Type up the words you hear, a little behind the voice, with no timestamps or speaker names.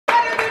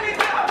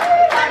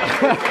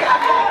It's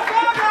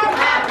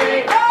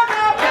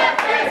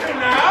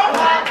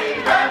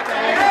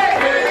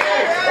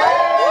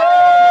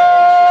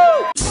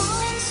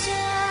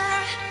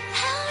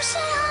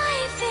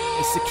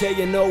the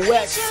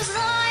K&OX.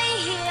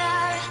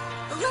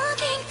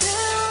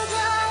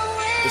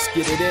 Let's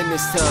get it in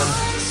this time.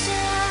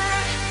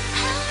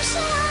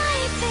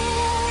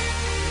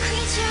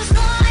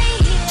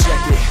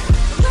 Check it.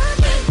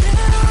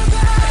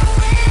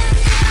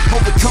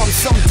 Overcome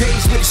some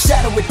days with a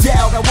shadow of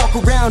doubt. I walk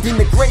around in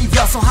the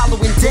graveyard, so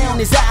hollowing down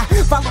as I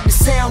follow the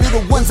sound of the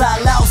ones I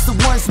lost, the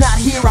ones not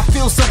here. I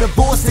feel so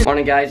divorced.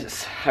 Morning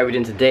guys, how are we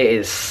doing today? It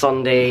is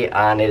Sunday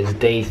and it is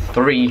day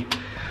 3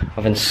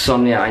 of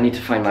insomnia. I need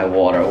to find my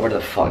water. Where the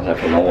fuck did I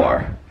put my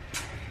water?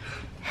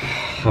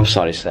 I'm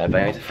sorry Seb,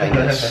 I need to find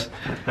this.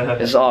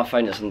 Oh, I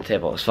found this on the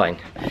table, it's fine.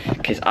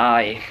 Because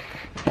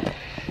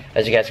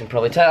as you guys can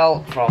probably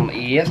tell from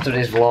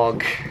yesterday's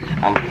vlog,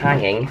 I'm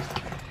hanging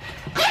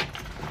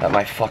at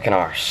my fucking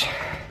arse.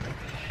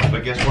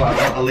 But guess what, I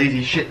got a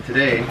lazy shit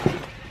today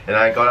and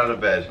I got out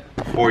of bed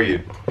for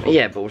you.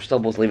 Yeah, but we're still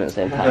both leaving at the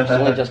same time. It's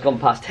only just gone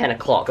past 10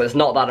 o'clock, it's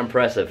not that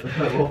impressive.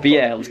 But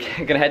yeah, I'm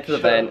gonna head to the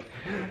vent,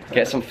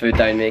 get some food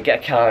down me,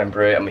 get a Canadian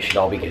brew, and we should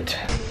all be good.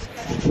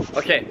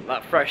 Okay,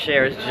 that fresh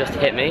air has just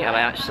hit me and I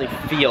actually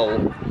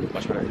feel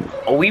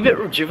a wee bit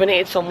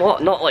rejuvenated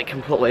somewhat. Not like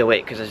completely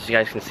awake, because as you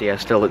guys can see I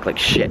still look like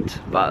shit,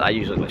 but I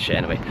usually look like shit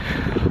anyway.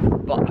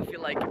 But I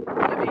feel like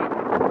maybe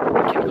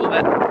I can go a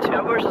bit 2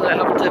 hours as I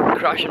have to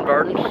crash and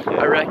burn,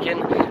 I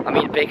reckon. I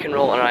mean, bacon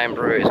roll and iron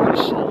brew is going to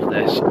solve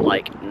this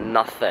like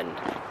nothing.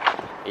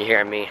 You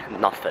hear me?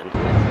 Nothing.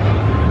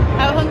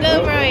 How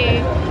hungover are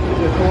you?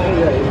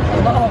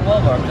 I'm not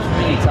hungover, I'm just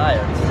really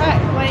tired.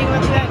 Right, why do you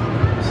want to go?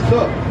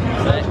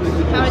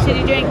 How much did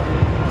you drink? A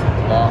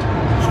lot.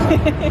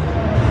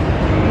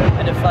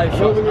 I did 5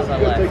 shots as I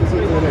left.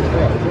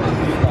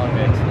 Not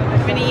good.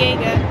 Been a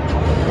Jaeger?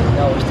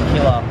 No, it's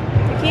tequila.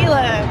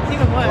 Tequila? It's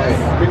even worse.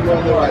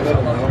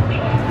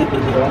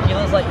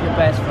 Tequila's like your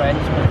best friend,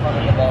 just in front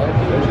of the ball. I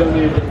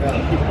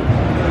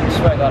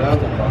swear to God,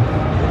 it's good fun.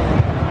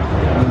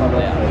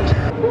 Yeah.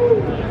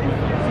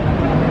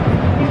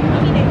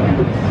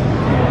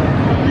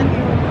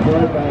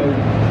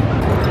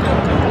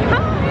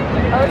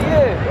 How are you?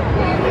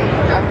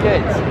 I'm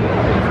good. I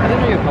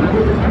didn't know you were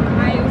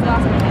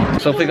coming.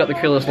 Sophie got the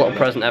coolest little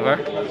present ever,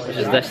 which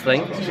is this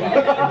thing.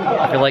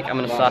 I feel like I'm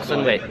an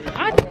assassin. Wait.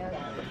 I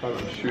found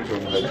a shoes on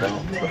the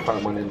hotel. I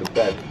found one in the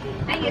bed.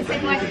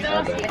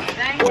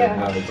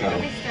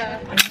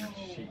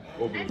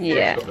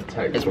 Yeah,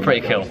 it's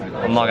pretty cool.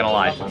 I'm not gonna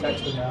lie.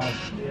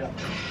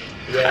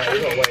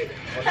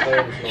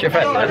 It's your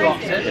friend,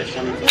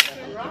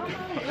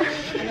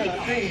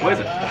 what is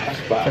it?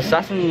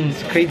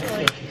 Assassin's Creed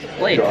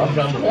Blade. None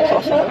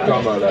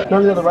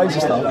of the other racer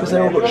stuff, because they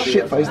all got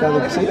shit faced down the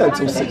casino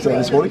till 6 AM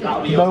this morning.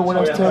 No one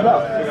else turned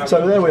up.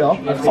 So there we are,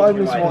 5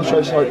 minutes before the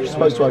show's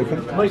supposed to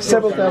open.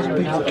 Several thousand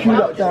people queued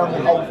up down the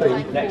whole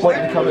thing,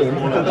 waiting to come in,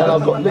 and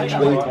I've got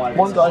literally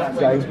one guy from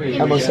the game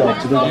and myself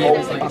to do the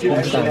whole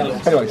fucking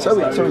stand. Anyway, so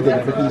we did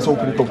it because it's all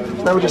pretty cool.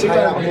 Now we're just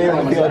hanging out here in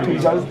the VIP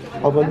zone.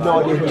 I've got no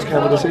idea whose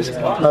camera this is,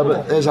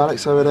 but there's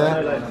Alex over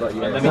there.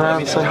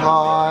 Say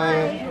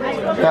hi.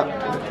 Yeah.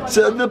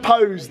 So the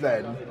pose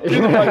then.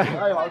 Hang on,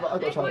 I've got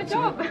to try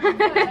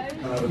that.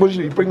 What did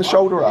you do? Bring the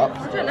shoulder up.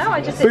 I don't know, I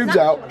just boobs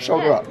out,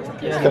 shoulder up.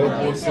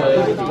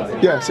 Okay.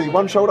 Yeah, see,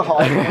 one shoulder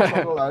high, one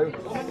shoulder low.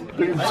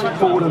 Boobs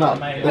forward and up.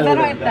 They're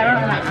not that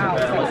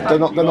out. They're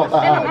not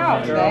that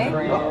out.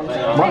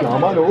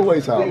 Mine are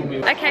always out.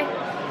 Okay.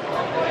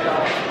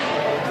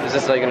 Is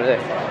this what you're gonna do?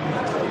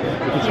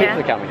 You can speak to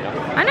the camera, you know?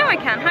 I know I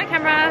can. Hi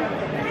camera.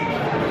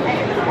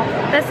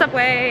 There's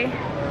Subway.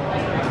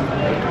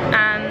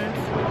 And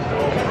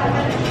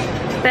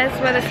there's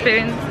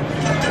Wetherspoons.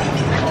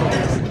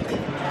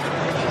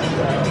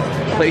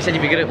 But you said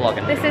you'd be good at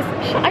vlogging. This is,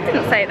 I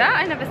didn't say that.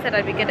 I never said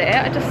I'd be good at it.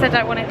 I just said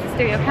I wanted to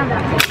steal your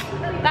camera.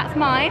 That's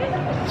mine.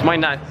 It's mine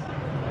now.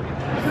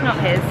 It's not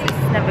his.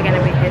 It's never going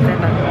to be his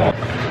ever.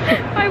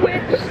 I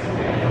wish.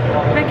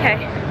 Okay.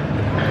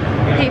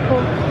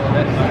 People.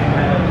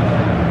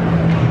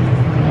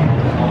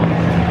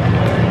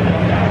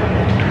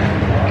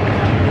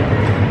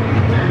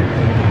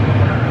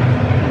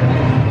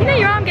 You know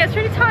your arm gets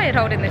really tired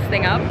holding this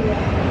thing up.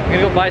 I'm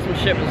gonna go buy some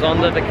shit with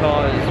Zonda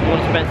because I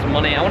want to spend some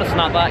money. I want to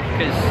snap back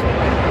because,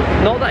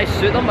 not that I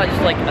suit them, but I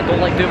don't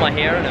like doing my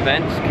hair in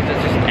events because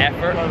it's just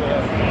effort.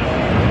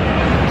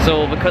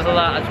 So because of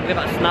that, I just want to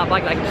get that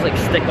snapback that I can just like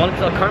stick on,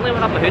 because currently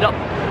when I have my hood up,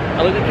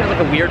 I look like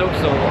a weirdo,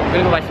 so I'm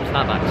gonna go buy some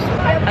snapbacks.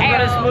 I'm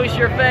gonna smoosh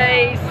your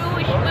face!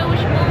 Smoosh,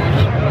 smoosh,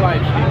 smoosh.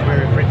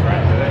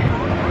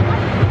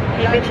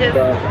 Hey bitches.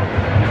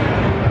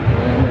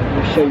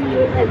 Show you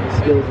the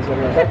skills or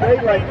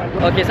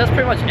something. Okay, so that's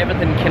pretty much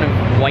everything kind of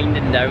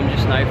winding down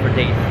just now for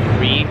day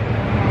 3.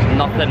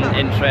 nothing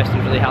interesting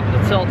really happened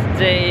until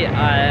today.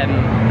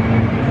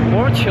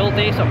 More a chill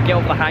day, sort of get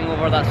over the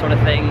hangover, that sort of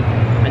thing,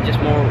 and just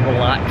more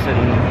relax and,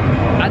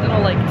 I don't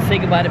know, like say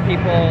goodbye to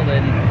people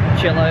and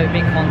chill out,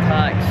 make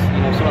contacts, you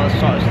know, sort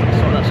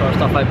that sort of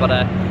stuff out. But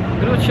I'm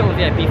gonna go chill with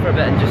VIP for a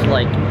bit and just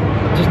I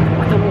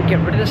don't know, get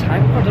rid of this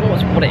hangover. I don't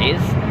know what it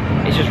is.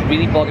 It's just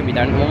really bogging me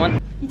down at the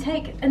moment. You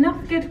take enough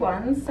good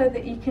ones so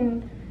that you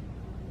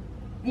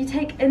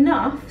take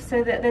enough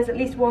so that there's at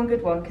least one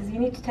good one, because you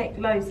need to take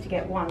loads to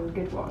get one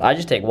good one. I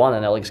just take one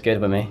and it looks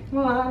good with me.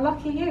 Well,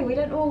 lucky you. We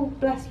don't all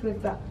blessed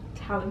with that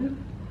talent.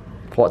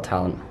 What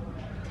talent?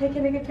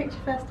 Taking a good picture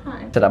first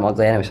time. Said I'm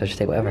ugly anyway, so I should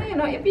take whatever. No, you're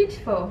not. You're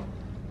beautiful.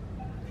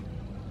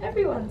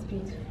 Everyone's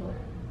beautiful.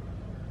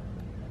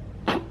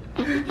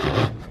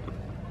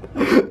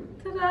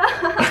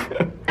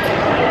 Ta-da!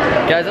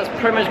 Guys, that's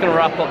pretty much gonna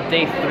wrap up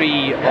day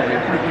 3 of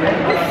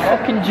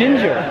fucking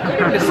ginger.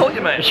 Insult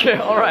you, mate.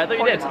 Yeah, alright, I thought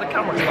you did. To the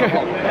camera.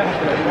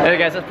 Anyway,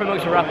 guys, that's pretty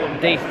much gonna wrap up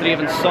day 3 of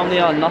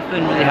insomnia.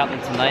 Nothing really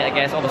happened tonight, I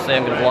guess. Obviously,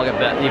 I'm gonna vlog a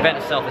bit. The event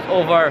itself is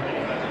over.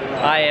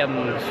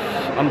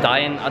 I'm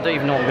dying. I don't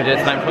even know what I'm gonna do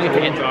tonight. I'm probably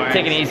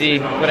taking it easy,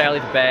 go early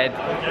to bed.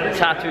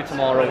 Tattoo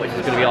tomorrow, which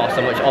is gonna be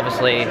awesome. Which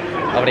obviously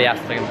I already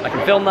asked if I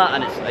can film that,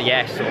 and it's a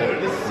yes. So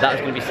that's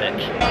gonna be sick.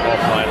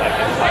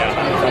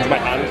 That's my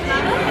hand.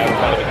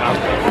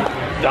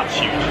 That's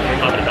huge.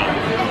 Hand it down.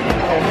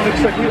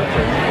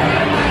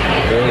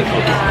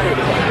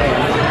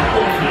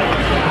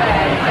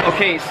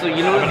 Okay, so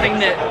you know the thing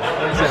that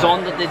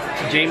Zonda did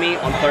to Jamie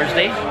on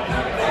Thursday?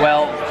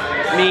 Well,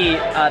 me,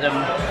 Adam,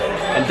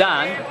 and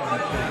Dan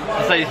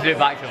decided to do it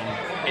back to him.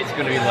 It's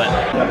gonna be lit.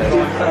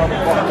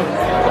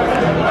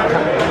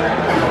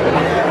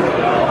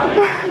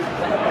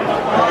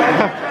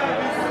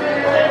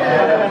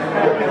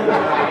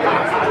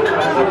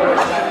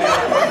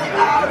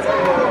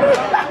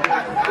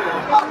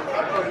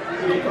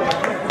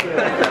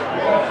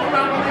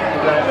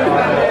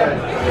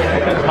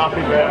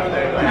 Happy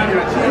birthday.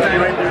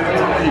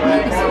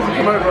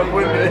 Come over and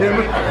point at him.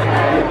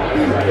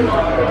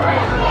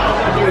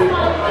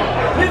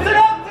 Listen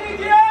up,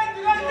 TGA!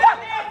 You guys got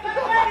this!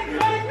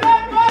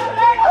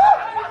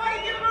 Everybody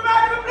give him a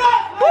round of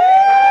applause!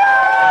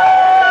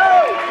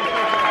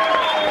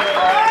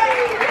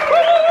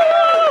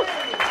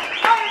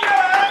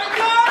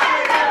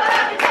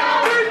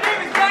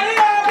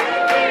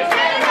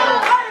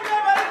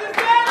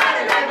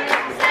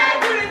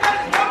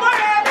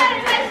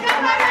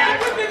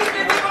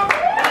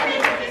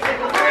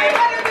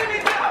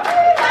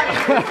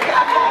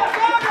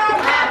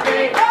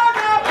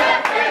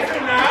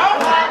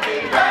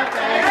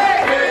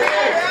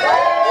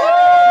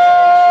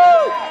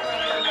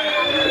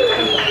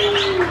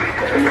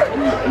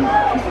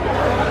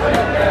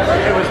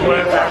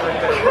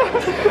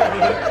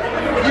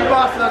 You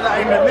bastard that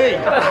aimed at me.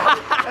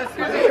 As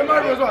soon as he came over,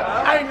 I was like,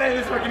 I ain't letting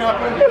this fucking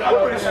happen. I'll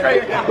put it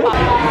straight again.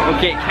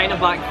 Okay, it kind of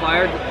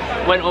backfired.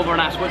 Went over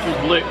and asked which was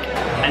Luke,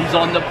 and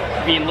Zonda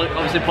being Luke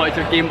obviously pointed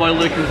to her Game Boy.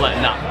 Luke and was like,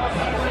 nah.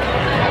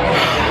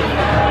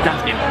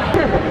 That's Game Boy.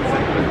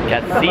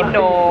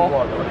 Casino.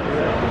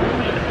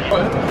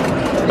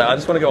 Man, I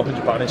just want to go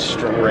 £100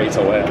 straight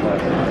away.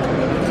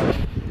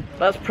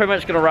 That's pretty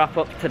much going to wrap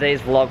up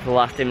today's vlog for the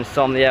last day of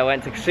insomnia. I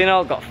went to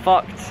casino, got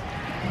fucked.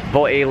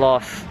 Boaty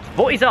lost.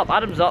 Boaty's up,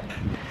 Adam's up.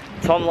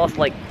 Tom lost,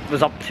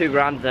 was up 2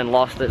 grand and then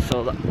lost it,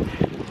 so that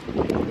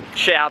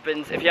shit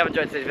happens. If you have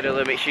enjoyed today's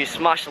video, make sure you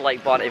smash the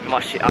like button. If you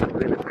must, I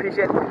really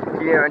appreciate it.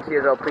 If you're new around here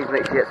as well, please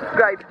make sure you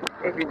subscribe.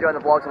 If you're enjoying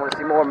the vlogs and want to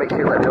see more, make sure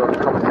you let me know in the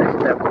comment section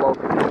down below.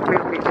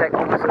 Feel free to check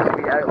all my social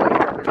media out,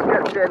 links in the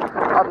description.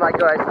 Other than that,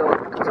 guys, so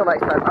until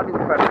next time, I've been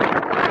ThePrenti.